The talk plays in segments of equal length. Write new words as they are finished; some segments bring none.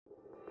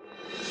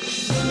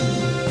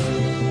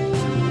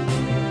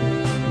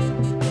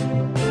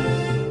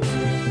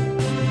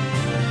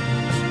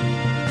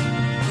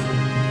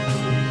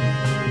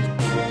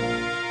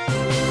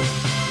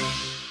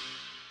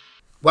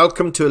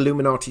Welcome to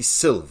Illuminati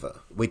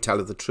Silver. We tell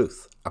you the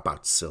truth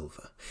about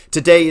silver.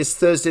 Today is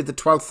Thursday the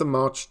 12th of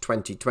March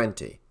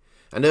 2020.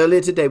 And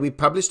earlier today we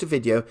published a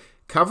video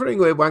covering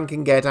where one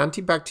can get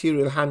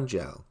antibacterial hand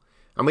gel.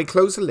 And we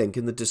close a link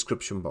in the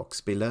description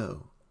box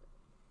below.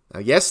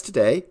 Now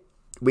yesterday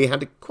we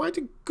had quite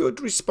a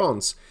good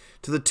response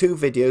to the two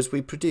videos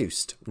we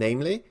produced.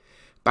 Namely,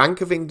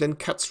 Bank of England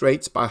cuts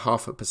rates by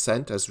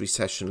 0.5% as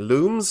recession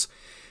looms.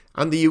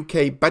 And the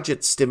UK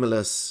budget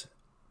stimulus.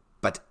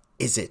 But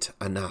is it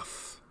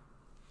enough?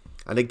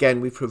 And again,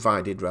 we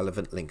provided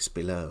relevant links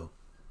below.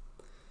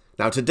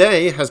 Now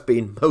today has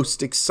been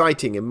most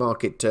exciting in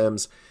market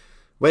terms,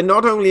 where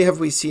not only have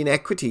we seen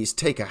equities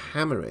take a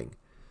hammering,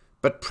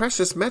 but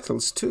precious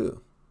metals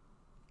too.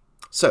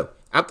 So,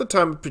 at the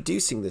time of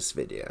producing this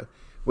video,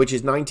 which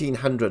is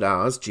 1900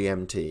 hours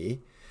GMT,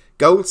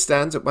 gold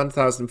stands at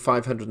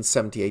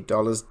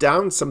 $1,578,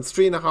 down some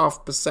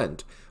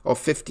 3.5% or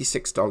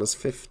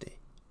 $56.50.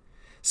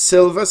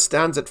 Silver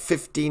stands at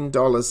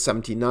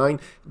 $15.79,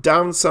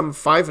 down some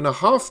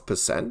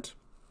 5.5%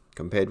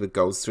 compared with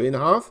gold's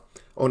 3.5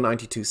 or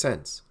 92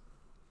 cents.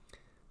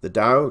 The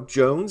Dow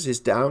Jones is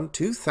down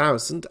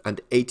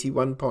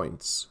 2,081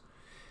 points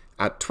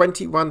at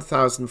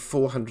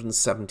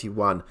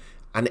 21,471,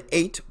 an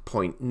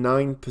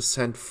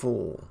 8.9%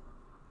 fall.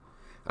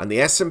 And the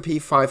S&P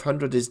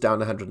 500 is down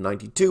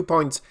 192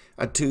 points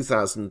at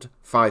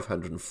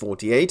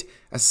 2,548,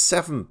 a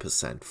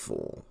 7%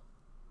 fall.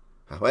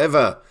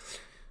 However,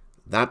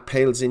 that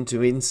pales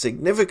into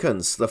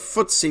insignificance. The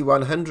FTSE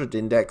 100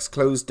 index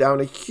closed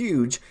down a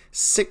huge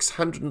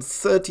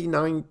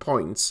 639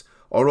 points,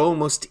 or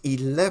almost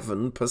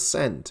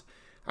 11%,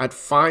 at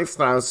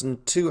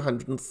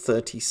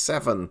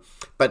 5,237.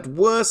 But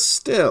worse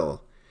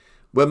still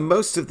were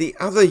most of the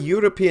other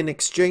European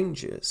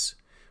exchanges,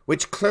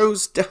 which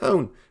closed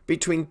down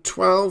between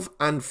 12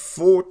 and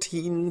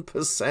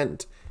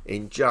 14%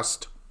 in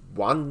just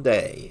one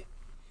day.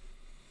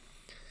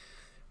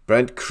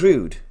 Brent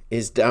crude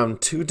is down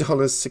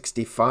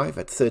 $2.65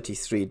 at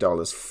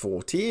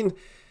 $33.14.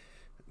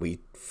 We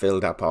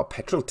filled up our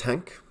petrol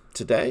tank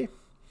today.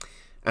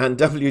 And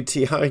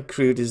WTI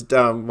crude is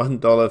down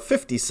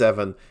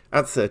 $1.57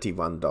 at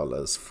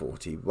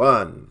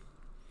 $31.41.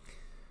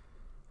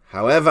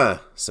 However,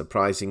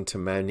 surprising to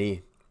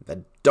many,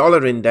 the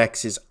dollar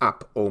index is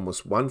up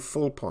almost 1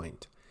 full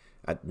point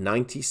at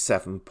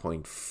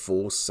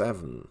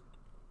 97.47.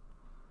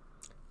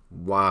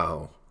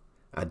 Wow.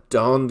 A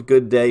darned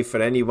good day for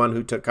anyone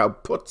who took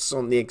out puts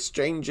on the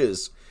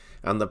exchanges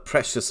and the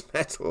precious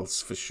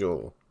metals for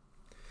sure.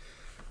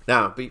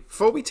 Now,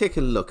 before we take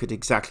a look at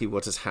exactly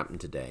what has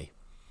happened today,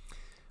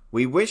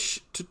 we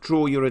wish to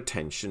draw your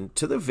attention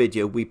to the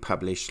video we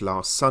published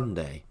last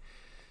Sunday,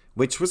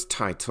 which was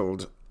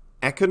titled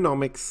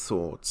Economic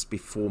Thoughts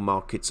Before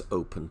Markets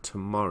Open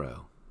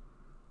Tomorrow.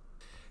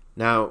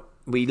 Now,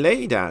 we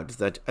laid out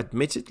that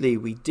admittedly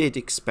we did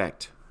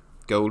expect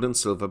gold and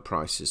silver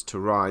prices to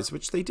rise,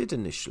 which they did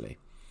initially.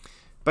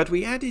 But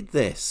we added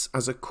this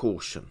as a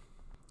caution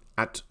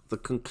at the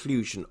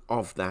conclusion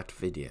of that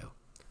video.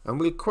 And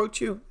we'll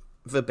quote you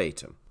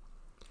verbatim.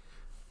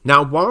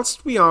 Now,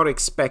 whilst we are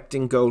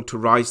expecting gold to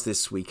rise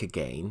this week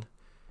again,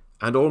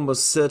 and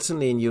almost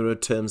certainly in euro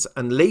terms,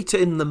 and later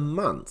in the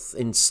month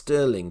in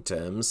sterling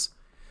terms,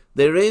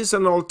 there is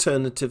an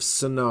alternative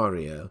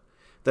scenario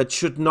that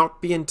should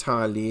not be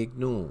entirely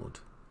ignored.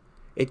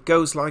 It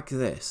goes like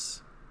this.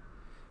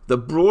 The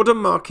broader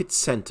market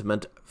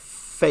sentiment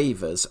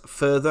favours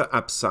further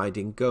upside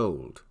in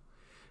gold,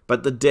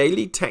 but the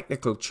daily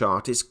technical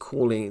chart is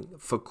calling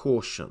for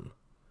caution.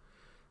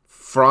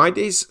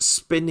 Friday's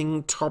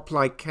spinning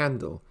top-like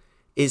candle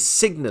is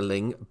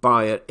signalling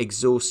buyer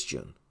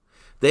exhaustion.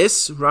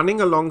 This,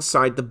 running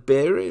alongside the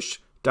bearish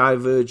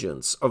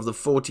divergence of the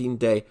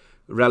 14-day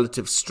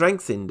relative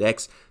strength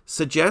index,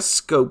 suggests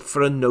scope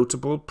for a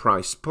notable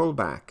price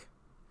pullback.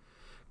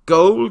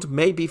 Gold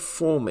may be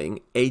forming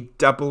a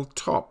double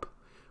top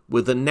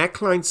with a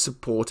neckline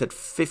support at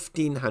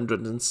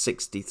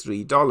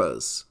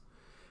 $1,563.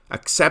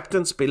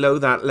 Acceptance below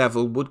that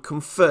level would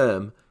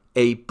confirm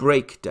a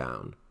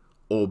breakdown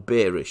or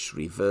bearish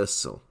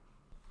reversal.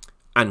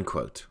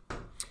 Unquote.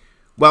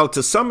 Well,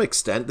 to some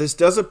extent, this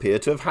does appear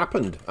to have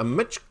happened, and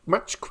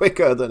much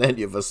quicker than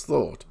any of us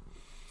thought.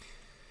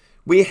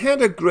 We had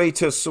a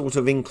greater sort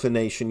of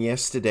inclination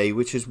yesterday,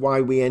 which is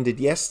why we ended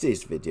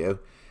yesterday's video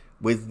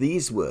with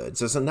these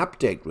words as an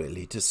update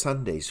really to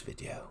Sunday's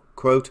video.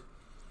 Quote,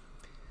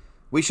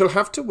 "We shall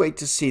have to wait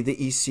to see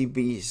the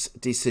ECB's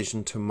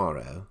decision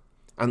tomorrow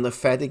and the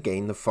Fed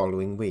again the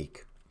following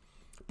week.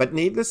 But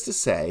needless to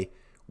say,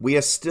 we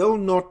are still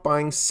not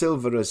buying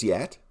silver as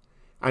yet,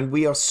 and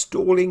we are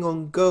stalling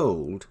on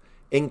gold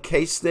in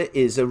case there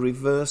is a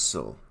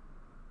reversal.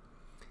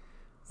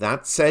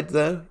 That said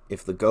though,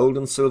 if the gold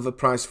and silver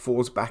price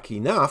falls back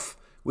enough,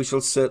 we shall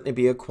certainly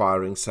be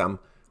acquiring some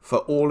for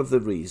all of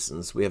the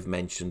reasons we have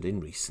mentioned in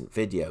recent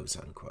videos."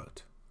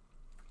 Unquote.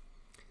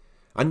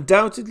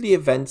 Undoubtedly,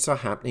 events are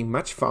happening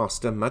much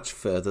faster, much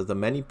further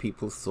than many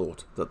people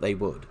thought that they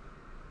would.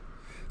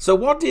 So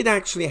what did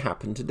actually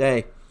happen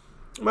today?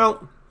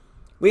 Well,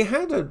 we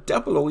had a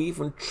double or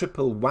even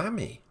triple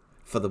whammy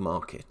for the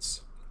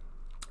markets,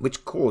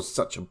 which caused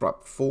such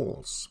abrupt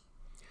falls.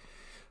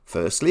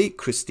 Firstly,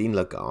 Christine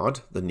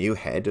Lagarde, the new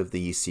head of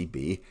the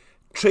ECB,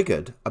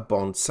 triggered a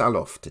bond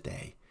sell-off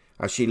today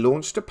as she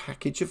launched a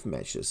package of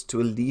measures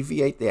to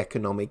alleviate the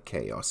economic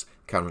chaos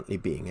currently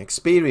being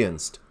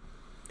experienced.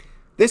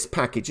 This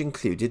package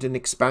included an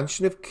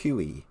expansion of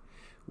QE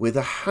with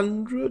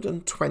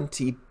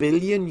 120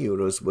 billion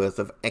euros worth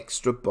of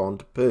extra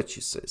bond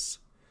purchases,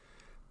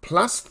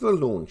 plus the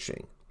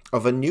launching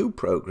of a new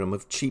program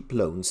of cheap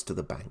loans to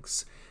the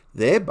banks,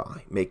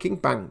 thereby making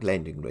bank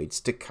lending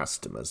rates to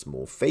customers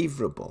more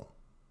favourable.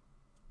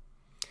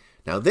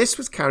 Now, this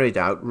was carried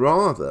out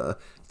rather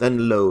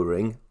than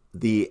lowering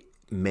the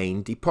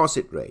main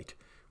deposit rate,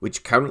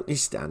 which currently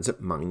stands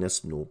at minus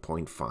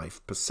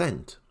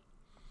 0.5%.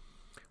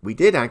 We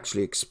did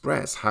actually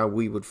express how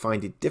we would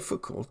find it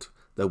difficult,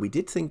 though we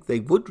did think they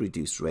would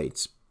reduce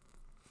rates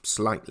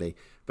slightly,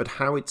 but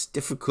how it's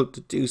difficult to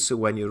do so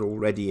when you're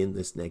already in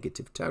this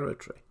negative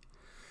territory.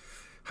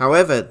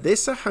 However,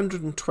 this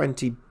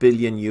 120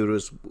 billion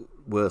euros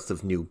worth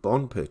of new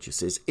bond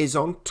purchases is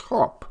on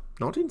top,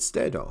 not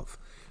instead of,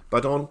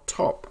 but on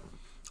top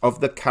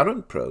of the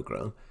current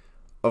program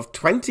of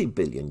 20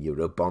 billion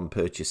euro bond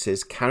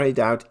purchases carried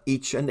out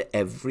each and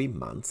every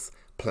month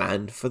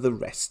planned for the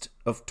rest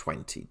of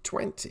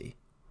 2020.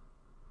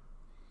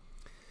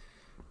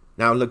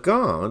 Now,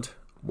 Lagarde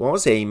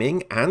was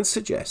aiming and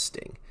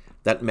suggesting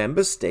that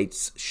member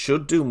states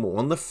should do more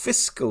on the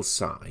fiscal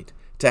side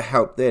to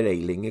help their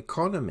ailing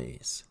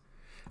economies,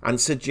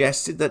 and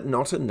suggested that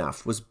not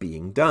enough was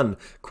being done,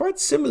 quite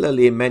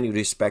similarly in many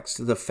respects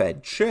to the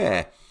Fed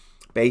chair,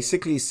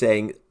 basically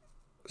saying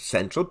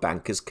central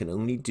bankers can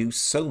only do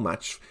so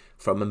much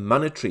from a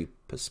monetary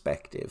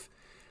perspective.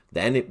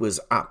 Then it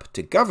was up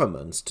to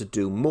governments to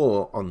do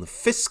more on the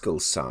fiscal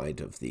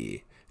side of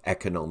the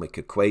economic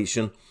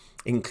equation,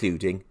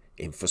 including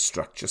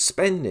infrastructure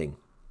spending.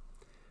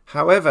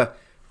 However,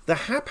 the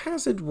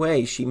haphazard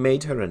way she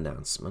made her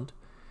announcement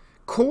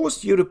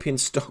caused European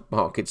stock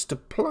markets to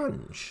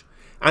plunge,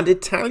 and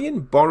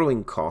Italian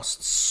borrowing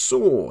costs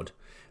soared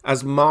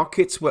as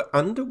markets were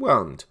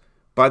underwhelmed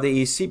by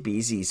the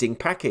ECB's easing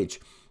package,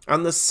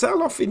 and the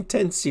sell-off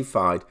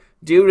intensified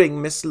during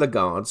Miss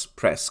Lagarde's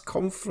press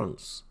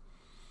conference.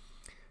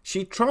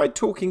 She tried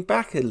talking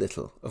back a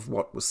little of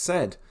what was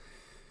said,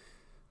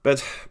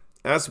 but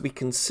as we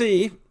can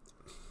see,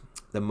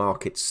 the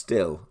markets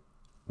still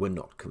were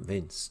not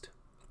convinced.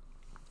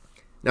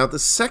 Now, the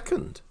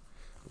second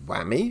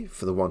whammy,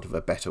 for the want of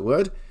a better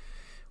word,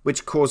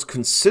 which caused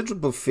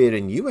considerable fear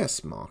in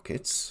US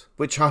markets,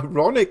 which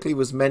ironically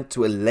was meant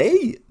to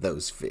allay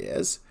those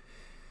fears,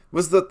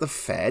 was that the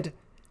Fed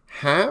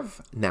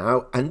have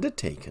now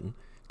undertaken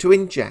to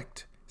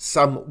inject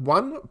some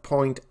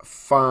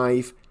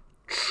 $1.5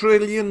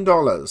 trillion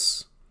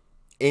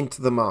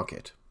into the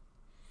market.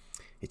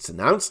 It's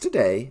announced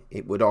today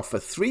it would offer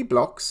 3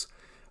 blocks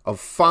of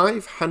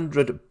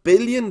 $500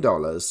 billion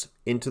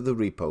into the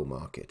repo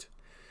market,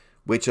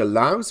 which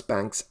allows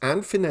banks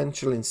and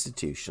financial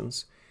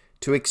institutions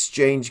to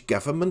exchange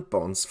government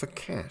bonds for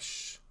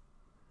cash,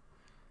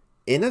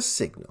 in a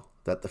signal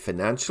that the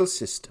financial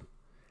system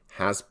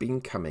has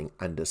been coming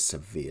under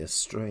severe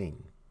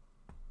strain.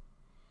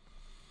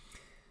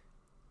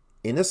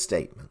 In a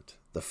statement,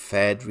 the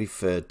Fed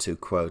referred to,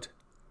 quote,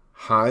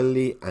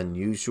 highly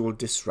unusual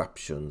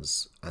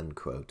disruptions,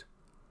 unquote,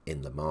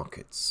 in the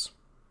markets.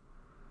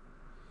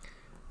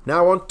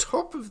 Now, on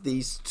top of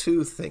these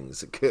two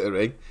things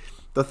occurring,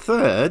 the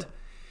third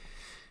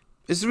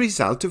is the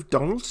result of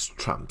Donald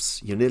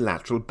Trump's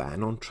unilateral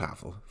ban on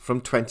travel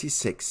from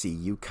 26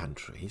 EU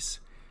countries.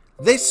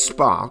 This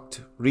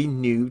sparked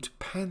renewed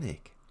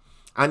panic,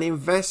 and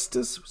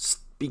investors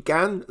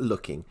began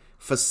looking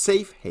for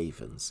safe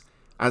havens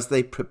as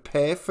they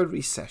prepare for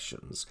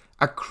recessions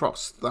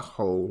across the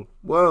whole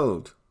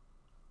world.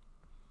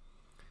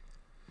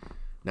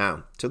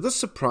 Now, to the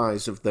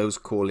surprise of those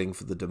calling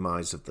for the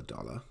demise of the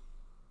dollar,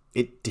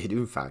 it did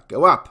in fact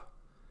go up.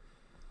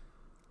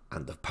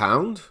 And the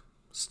pound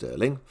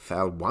sterling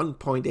fell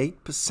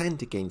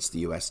 1.8% against the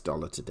US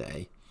dollar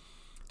today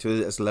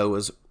to as low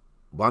as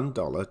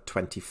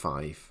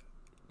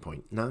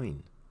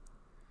 $1.25.9.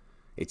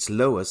 Its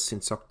lowest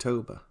since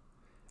October,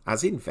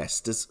 as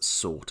investors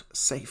sought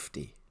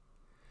safety.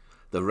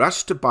 The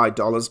rush to buy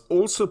dollars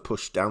also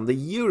pushed down the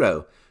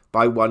euro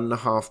by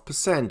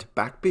 1.5%,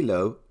 back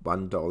below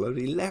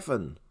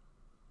 $1.11.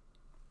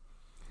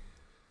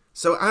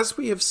 So, as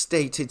we have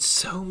stated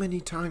so many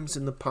times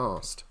in the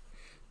past,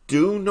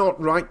 do not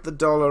write the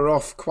dollar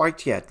off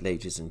quite yet,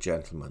 ladies and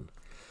gentlemen.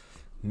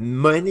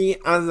 Many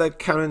other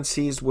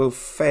currencies will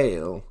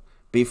fail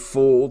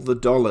before the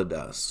dollar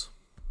does.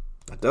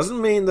 That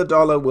doesn't mean the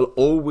dollar will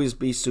always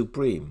be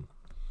supreme.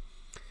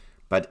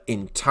 But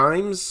in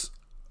times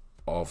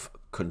of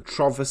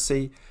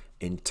controversy,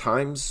 in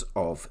times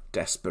of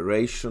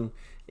desperation,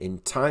 in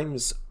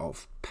times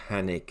of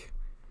panic,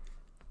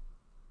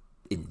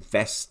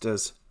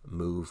 investors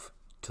move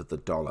to the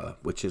dollar,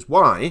 which is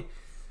why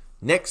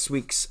next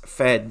week's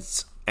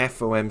Fed's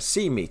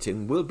FOMC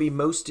meeting will be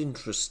most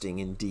interesting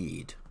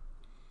indeed.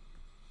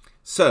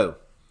 So,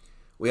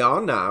 we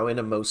are now in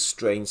a most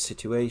strange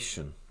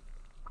situation.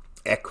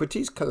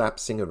 Equities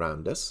collapsing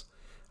around us,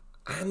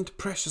 and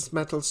precious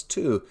metals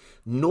too.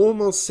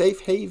 Normal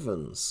safe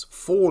havens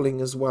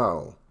falling as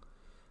well.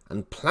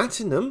 And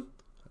platinum,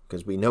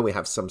 because we know we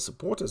have some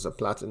supporters of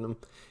platinum,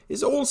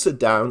 is also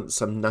down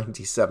some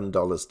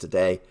 $97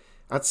 today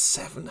at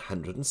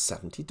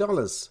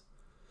 $770.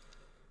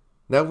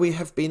 Now, we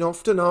have been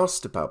often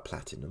asked about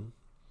platinum,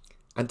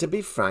 and to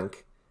be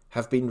frank,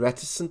 have been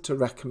reticent to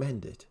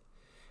recommend it,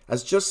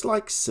 as just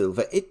like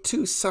silver, it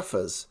too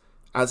suffers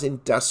as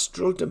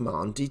industrial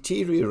demand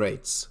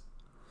deteriorates.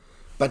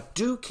 But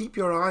do keep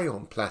your eye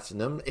on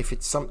platinum if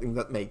it's something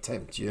that may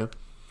tempt you.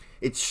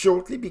 It's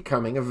shortly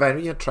becoming a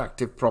very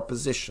attractive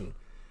proposition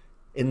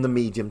in the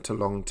medium to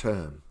long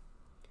term,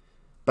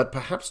 but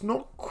perhaps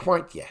not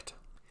quite yet.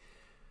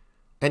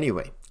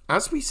 Anyway,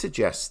 as we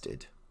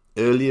suggested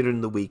earlier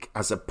in the week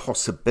as a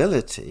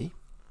possibility,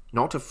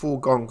 not a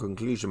foregone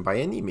conclusion by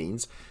any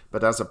means,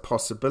 but as a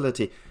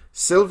possibility,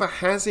 silver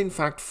has in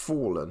fact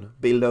fallen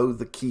below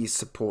the key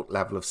support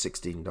level of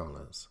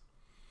 $16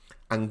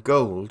 and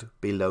gold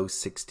below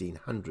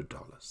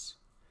 $1,600.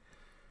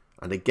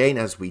 And again,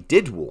 as we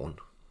did warn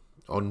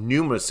on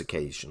numerous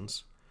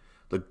occasions,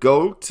 the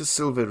gold to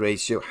silver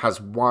ratio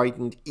has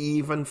widened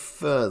even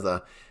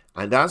further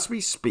and as we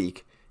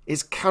speak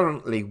is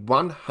currently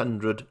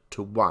 100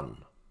 to 1.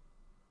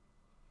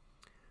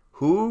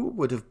 Who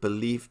would have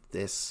believed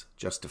this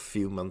just a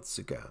few months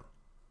ago,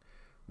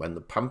 when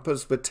the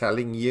pumpers were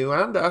telling you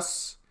and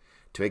us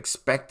to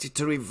expect it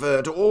to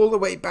revert all the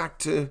way back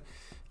to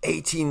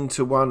 18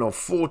 to 1 or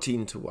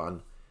 14 to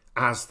 1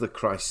 as the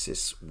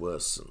crisis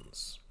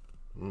worsens?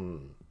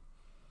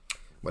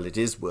 Well, it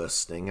is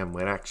worsening, and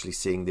we're actually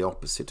seeing the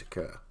opposite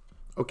occur.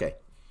 Okay.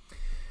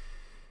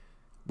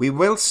 We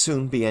will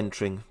soon be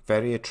entering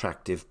very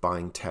attractive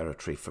buying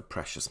territory for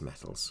precious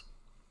metals.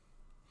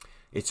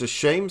 It's a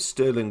shame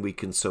sterling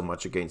weakens so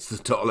much against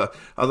the dollar,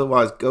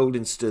 otherwise gold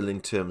in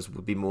sterling terms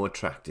would be more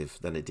attractive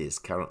than it is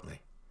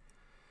currently.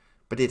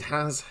 But it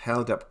has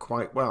held up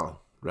quite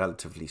well,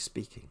 relatively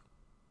speaking.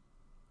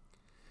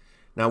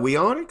 Now, we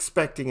are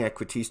expecting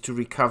equities to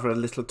recover a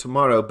little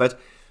tomorrow, but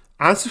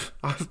as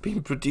I've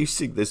been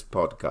producing this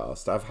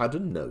podcast, I've had a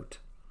note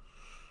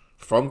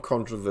from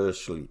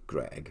controversially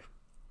Greg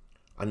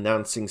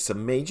announcing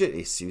some major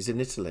issues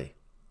in Italy.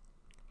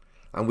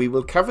 And we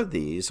will cover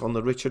these on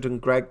the Richard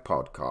and Greg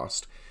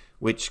podcast,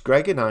 which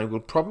Greg and I will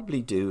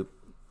probably do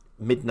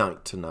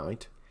midnight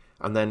tonight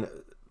and then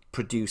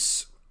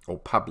produce or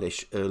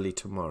publish early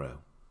tomorrow.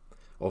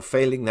 Or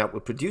failing that,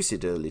 we'll produce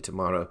it early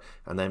tomorrow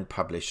and then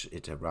publish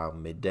it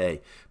around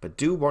midday. But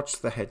do watch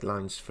the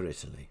headlines for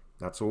Italy.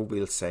 That's all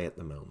we'll say at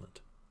the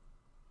moment.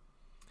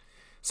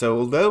 So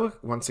although,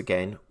 once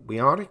again, we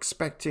are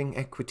expecting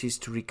equities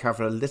to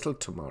recover a little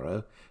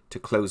tomorrow to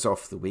close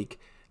off the week,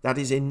 that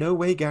is in no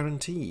way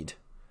guaranteed.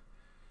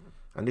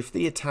 And if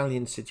the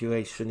Italian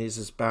situation is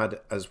as bad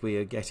as we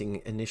are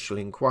getting initial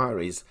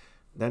inquiries,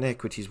 then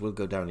equities will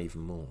go down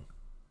even more.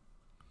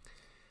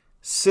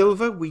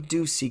 Silver we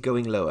do see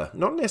going lower,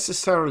 not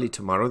necessarily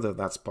tomorrow, though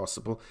that's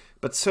possible,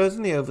 but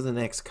certainly over the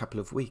next couple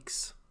of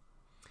weeks.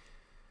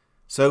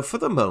 So for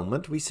the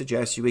moment, we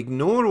suggest you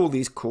ignore all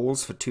these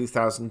calls for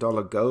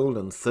 $2,000 gold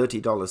and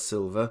 $30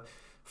 silver,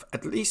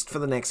 at least for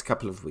the next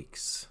couple of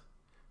weeks,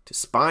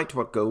 despite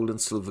what gold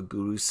and silver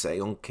gurus say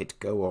on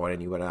Kitco or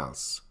anywhere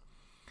else.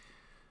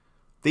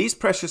 These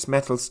precious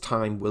metals'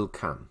 time will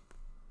come.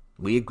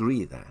 We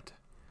agree that.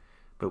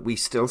 But we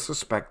still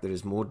suspect there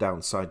is more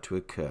downside to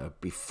occur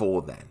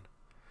before then,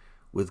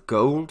 with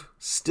gold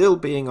still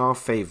being our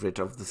favourite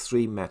of the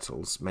three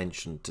metals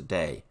mentioned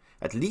today,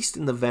 at least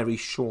in the very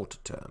short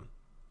term.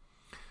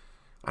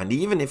 And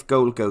even if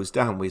gold goes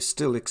down, we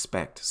still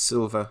expect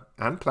silver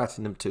and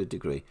platinum to a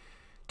degree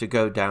to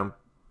go down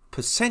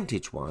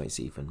percentage-wise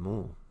even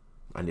more.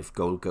 And if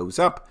gold goes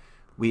up,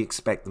 we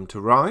expect them to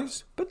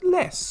rise, but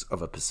less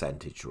of a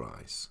percentage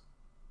rise.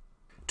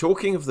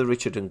 Talking of the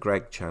Richard and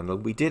Greg channel,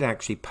 we did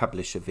actually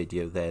publish a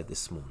video there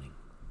this morning.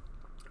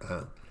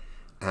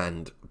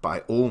 And by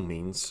all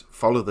means,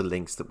 follow the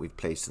links that we've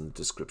placed in the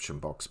description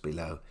box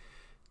below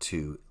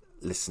to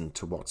listen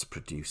to what's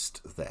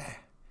produced there.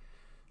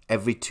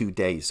 Every 2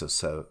 days or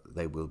so,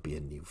 there will be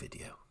a new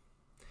video.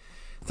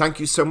 Thank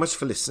you so much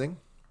for listening.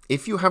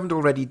 If you haven't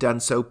already done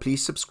so,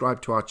 please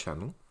subscribe to our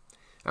channel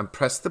and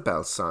press the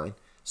bell sign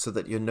so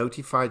that you're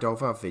notified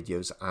of our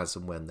videos as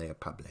and when they are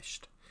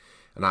published.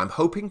 And I'm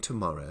hoping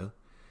tomorrow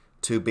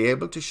to be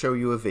able to show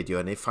you a video,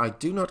 and if I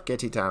do not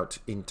get it out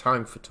in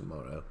time for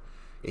tomorrow,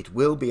 it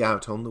will be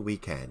out on the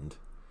weekend,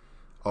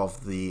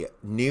 of the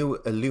new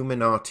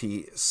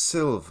Illuminati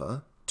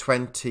Silver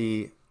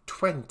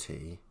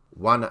 2020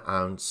 1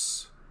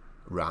 ounce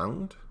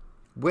round,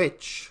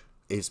 which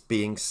is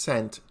being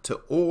sent to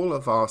all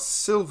of our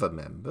silver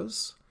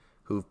members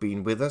who've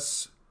been with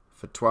us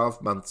for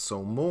 12 months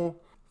or more,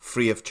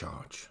 free of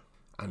charge.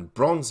 and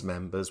bronze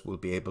members will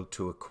be able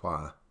to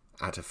acquire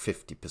at a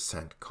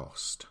 50%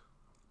 cost.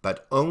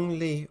 But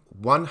only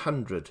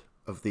 100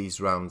 of these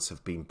rounds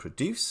have been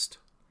produced,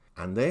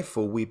 and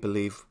therefore we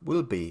believe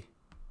will be,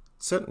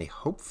 certainly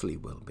hopefully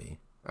will be,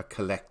 a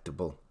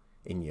collectible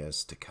in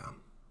years to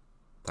come.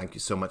 Thank you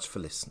so much for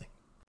listening.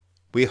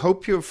 We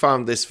hope you have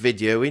found this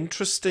video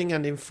interesting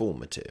and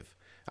informative,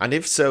 and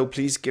if so,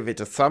 please give it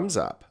a thumbs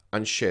up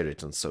and share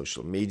it on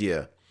social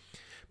media.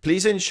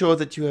 Please ensure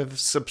that you have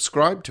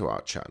subscribed to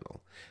our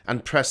channel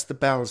and press the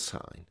bell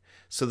sign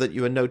so that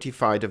you are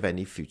notified of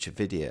any future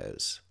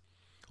videos.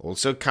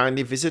 Also,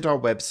 kindly visit our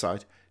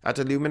website at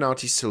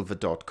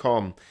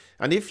illuminatisilver.com,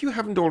 and if you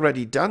haven't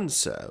already done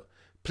so,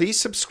 please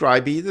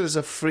subscribe either as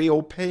a free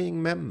or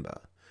paying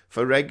member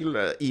for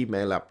regular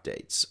email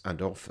updates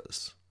and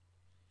offers.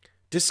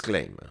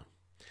 Disclaimer: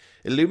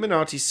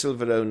 Illuminati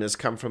silver owners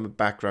come from a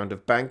background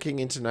of banking,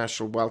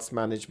 international wealth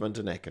management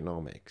and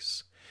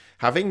economics.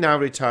 Having now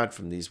retired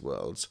from these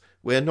worlds,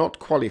 we are not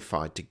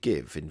qualified to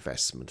give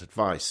investment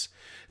advice.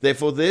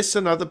 Therefore, this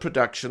and other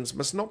productions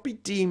must not be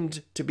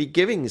deemed to be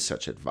giving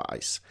such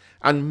advice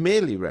and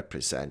merely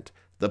represent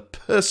the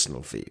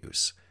personal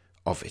views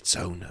of its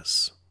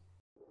owners.